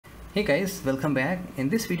Hey guys, welcome back. In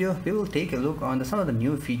this video we will take a look on some of the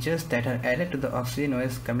new features that are added to the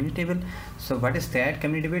OxygenOS community build. So what is that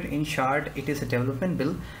community build? In short, it is a development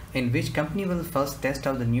build in which company will first test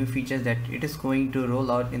out the new features that it is going to roll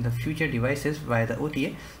out in the future devices via the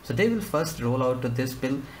OTA. So they will first roll out to this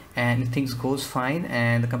build, and if things goes fine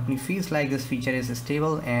and the company feels like this feature is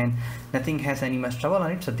stable and nothing has any much trouble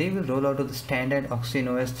on it, so they will roll out to the standard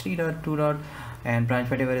OxygenOS 3.2. and branch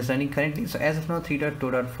whatever is running currently. So as of now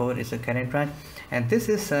 3.2.4 is the current branch, and this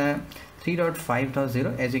is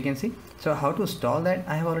 3.5.0 as you can see. So how to install that,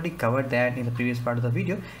 I have already covered that in the previous part of the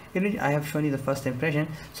video in which I have shown you the first impression.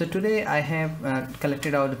 So today I have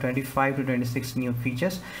collected out the 25 to 26 new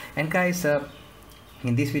features, and guys,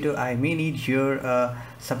 in this video I may need your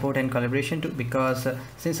support and collaboration too, because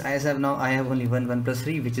since as of now I have only one OnePlus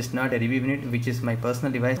 3, which is not a review unit, which is my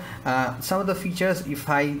personal device. Some of the features if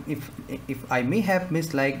I may have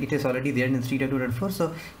missed, like it is already there in 3.2.4,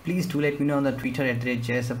 so please do let me know on the Twitter at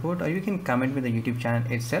 @JSupport, or you can comment with the YouTube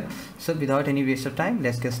channel itself. So without any waste of time,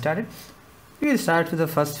 let's get started. We will start with the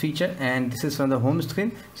first feature, and this is from the home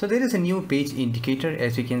screen. So there is a new page indicator,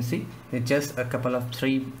 as you can see, with just a couple of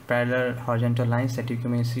 3 parallel horizontal lines that you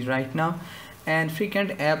can see right now, and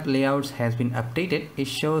frequent app layouts has been updated. It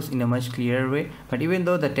shows in a much clearer way, but even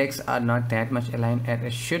though the texts are not that much aligned as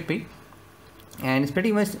it should be, and it's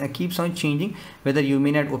pretty much keeps on changing whether you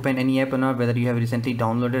may not open any app or not, whether you have recently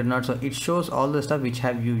downloaded or not. So it shows all the stuff which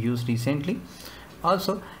have you used recently.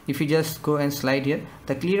 Also, if you just go and slide here,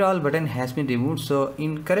 the clear all button has been removed. So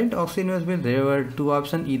in current OxygenOS build there were 2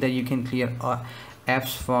 options: either you can clear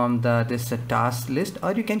apps from this task list,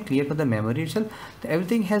 or you can clear from the memory itself.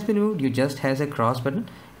 Everything has been removed. You just has a cross button.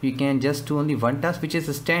 You can just do only one task, which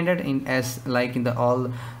is standard in in the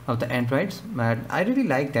all of the Androids, but I really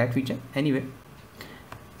like that feature. Anyway,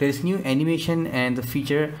 there is new animation, and the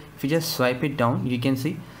feature, if you just swipe it down, you can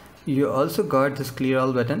see you also got this clear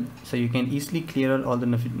all button, so you can easily clear all the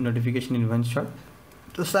notification in one shot.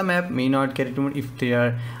 So some app may not get it removed if they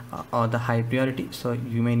are the high priority, so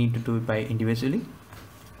you may need to do it by individually.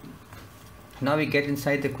 Now we get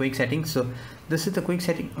inside the quick settings. So this is the quick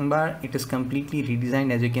setting bar. It is completely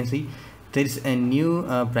redesigned. As you can see, there is a new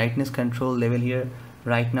brightness control level here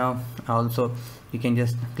right now. Also you can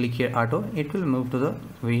just click here auto, it will move to the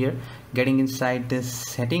way here. Getting inside this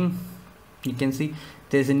setting, you can see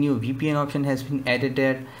there's a new VPN option has been added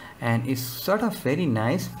there, and it's sort of very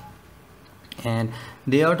nice, and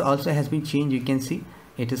layout also has been changed. You can see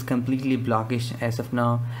it is completely blockish as of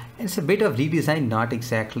now. It's a bit of redesign, not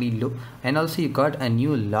exactly low. And also you got a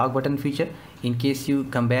new lock button feature. In case you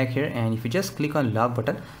come back here and if you just click on lock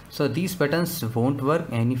button, so these buttons won't work.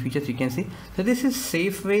 Any features you can see. So this is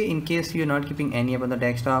safe way in case you're not keeping any app on the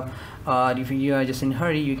desktop, or if you are just in a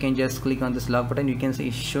hurry, you can just click on this lock button. You can see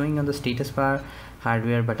it's showing on the status bar,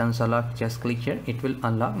 hardware buttons are locked. Just click here, it will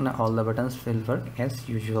unlock. Now all the buttons will work as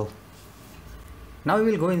usual. Now we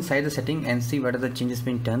will go inside the setting and see what are the changes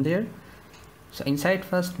been done there. So inside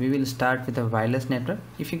first we will start with the wireless network.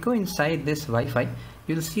 If you go inside this Wi-Fi,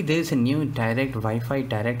 you will see there is a new direct Wi-Fi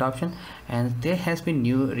direct option, and there has been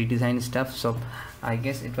new redesigned stuff. So I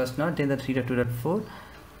guess it was not in the 3.2.4.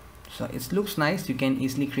 so it looks nice. You can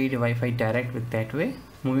easily create a Wi-Fi direct with that way.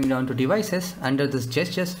 Moving down to devices, under this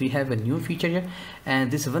gestures we have a new feature here,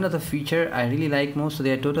 and this is one of the feature I really like most. So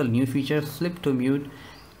they are total new features. Flip to mute.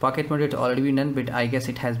 Pocket mode had already been done, but I guess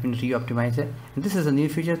it has been re-optimized. And this is a new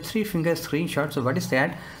feature, 3-finger screenshot. So what is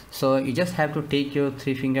that? So you just have to take your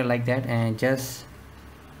 3 finger like that, and just,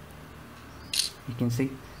 you can see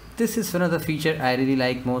this is one of the feature I really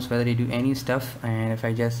like most, whether you do any stuff. And if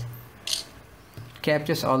I just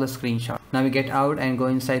captures all the screenshot. Now we get out and go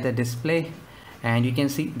inside the display, and you can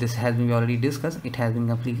see this has been already discussed. It has been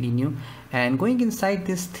completely new. And going inside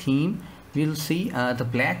this theme, we'll see the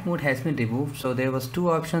black mode has been removed. So there was 2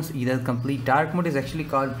 options, either complete dark mode is actually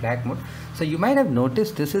called black mode. So you might have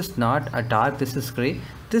noticed this is not a dark, this is gray,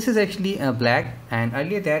 this is actually a black. And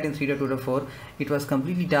earlier that in 3.2.4 it was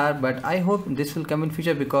completely dark, but I hope this will come in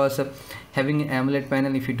future, because having an AMOLED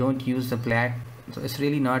panel, if you don't use the black, so it's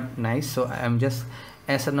really not nice. So I'm just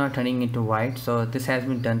as of now turning it to white. So this has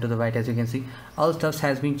been done to the white. As you can see, all stuff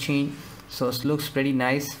has been changed, so it looks pretty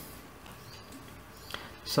nice.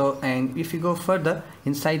 So, and if you go further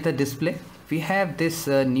inside the display, we have this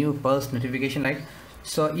new pulse notification light.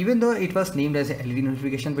 So even though it was named as a LED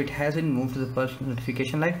notification, but it has been moved to the pulse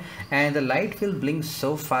notification light, and the light will blink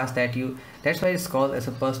so fast that that's why it's called as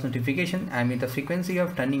a pulse notification. I mean, the frequency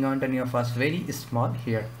of turning on, turning off was very small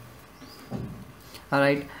here.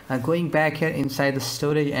 Alright, going back here inside the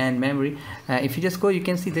storage and memory, if you just go, you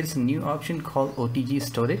can see there is a new option called OTG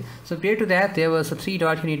storage. So prior to that, there was a 3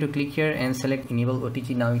 dot. You need to click here and select enable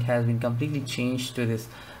OTG. Now it has been completely changed to this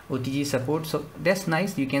OTG support, so that's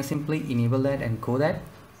nice. You can simply enable that and go that.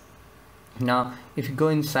 Now if you go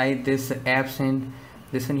inside this apps and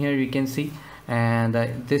this one here, you can see, and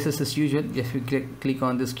this is as usual. If you click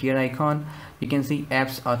on this gear icon, you can see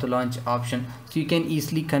apps auto launch option, so you can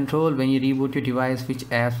easily control when you reboot your device which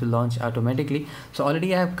apps will launch automatically. So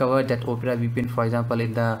already I have covered that Opera VPN, for example,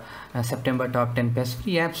 in the September top 10 best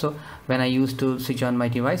free apps. So when I used to switch on my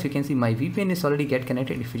device, you can see my VPN is already get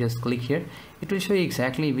connected. If you just click here, it will show you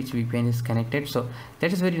exactly which VPN is connected. So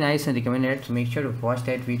that is very nice and recommended, so make sure to watch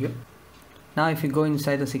that video. Now if you go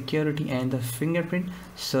inside the security and the fingerprint,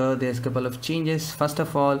 so there's a couple of changes. First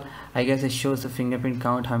of all, I guess it shows the fingerprint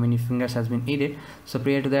count, how many fingers has been added. So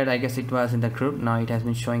prior to that, I guess it was in the group, now it has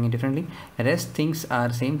been showing it differently. The rest things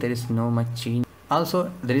are same, there is no much change.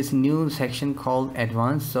 Also there is a new section called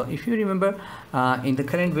advanced. So if you remember, in the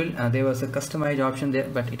current build there was a customized option there,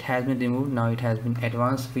 but it has been removed. Now it has been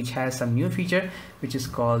advanced, which has some new feature which is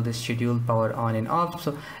called the schedule power on and off.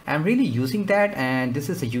 So I'm really using that, and this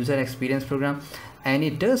is a user experience program and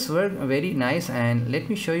it does work very nice. And let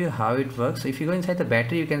me show you how it works. So if you go inside the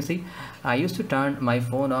battery, you can see I used to turn my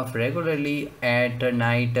phone off regularly at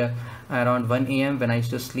night around 1 AM when I used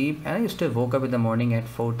to sleep, and I used to woke up in the morning at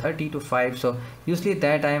 4:30 to 5. So usually at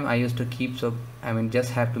that time I used to keep, so I mean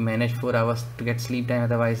just have to manage 4 hours to get sleep time,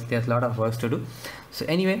 otherwise there's a lot of work to do. So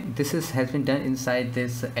anyway, this has been done inside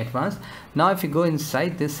this advanced. Now if you go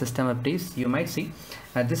inside this system updates, you might see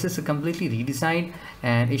this is a completely redesigned,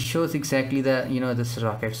 and it shows exactly the this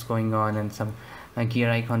rockets going on and some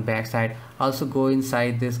gear icon backside. Also go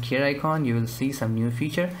inside this gear icon, you will see some new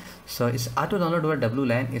feature. So it's auto download over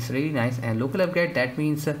WLAN, it's really nice. And local upgrade, that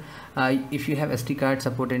means if you have SD card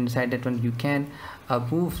supported inside that one, you can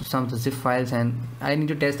move some of the zip files, and I need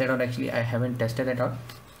to test that out. Actually I haven't tested that out.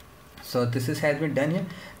 So this has been done here.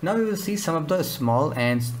 Now we will see some of the small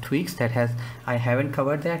and tweaks that I haven't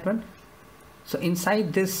covered that one. So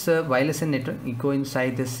inside this wireless and network, you go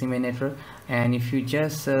inside this SIM and network, and if you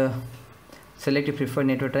just select your preferred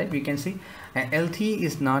network type, you can see LTE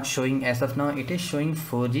is not showing as of now, it is showing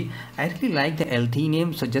 4G. I really like the LTE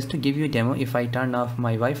name. So just to give you a demo, if I turn off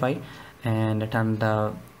my Wi-Fi and turn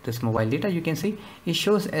this mobile data, you can see it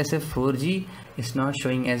shows as a 4G, it's not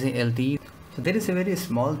showing as a LTE. So there is a very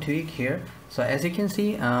small tweak here. So as you can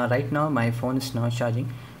see, right now my phone is not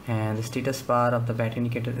charging and the status bar of the battery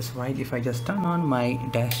indicator is white. If I just turn on my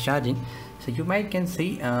dash charging, so you might can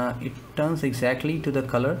see it turns exactly to the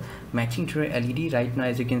color matching to your LED. Right now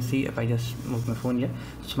as you can see, if I just move my phone here,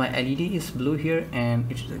 so my LED is blue here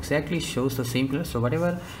and it exactly shows the same color. So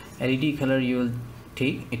whatever LED color you will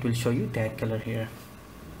take, it will show you that color here.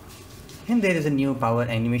 And there is a new power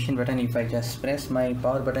animation button. If I just press my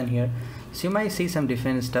power button here, so you might see some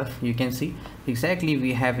different stuff. You can see exactly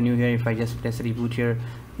we have new here. If I just press reboot here,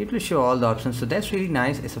 it will show all the options. So that's really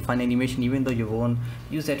nice. It's a fun animation, even though you won't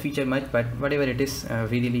use that feature much, but whatever it is,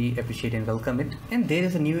 we really appreciate and welcome it. And there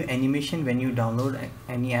is a new animation when you download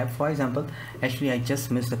any app. For example, actually I just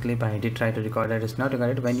missed the clip. I did try to record that, it's not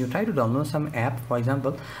recorded. When you try to download some app, for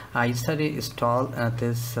example, I yesterday installed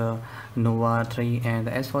this Nova 3 and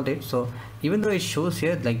the Asphalt 8. So even though it shows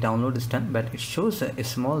here like download is done, but it shows a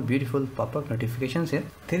small beautiful pop-up notifications here.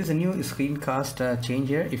 There is a new screencast change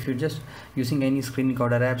here. If you're just using any screen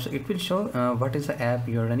recorder app, so it will show what is the app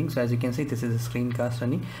you're running. So as you can see, this is a screencast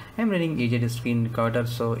running. I'm running AJ screen recorder,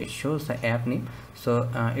 so it shows the app name. So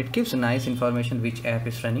it gives a nice information which app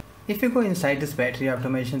is running. If you go inside this battery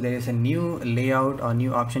automation, there is a new layout or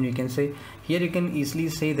new option. You can say here, you can easily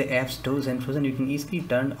say the app's doors and frozen. You can easily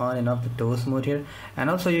turn on and off the doors mode here, and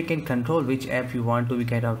also you can control which app you want to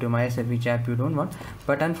get optimized and which app you don't want.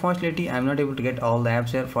 But unfortunately I'm not able to get all the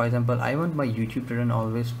apps here. For example, I want my YouTube to run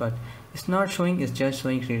always, but it's not showing, it's just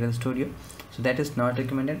showing Creator Studio, so that is not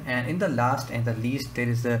recommended. And in the last and the least, there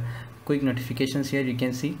is a quick notifications here. You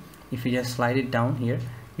can see if you just slide it down here,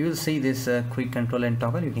 you will see this quick control and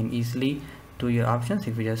toggle. You can easily do your options.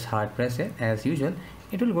 If you just hard press it as usual,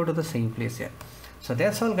 it will go to the same place here. So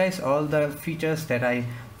that's all guys, all the features that I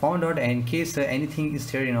found out. And in case anything is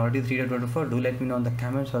there in already 3.24, do let me know in the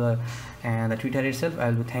comments or the Twitter itself. I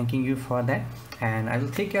will be thanking you for that, and I will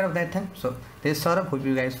take care of that then. So this is Saurabh. Hope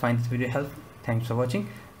you guys find this video helpful. Thanks for watching.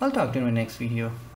 I'll talk to you in my next video.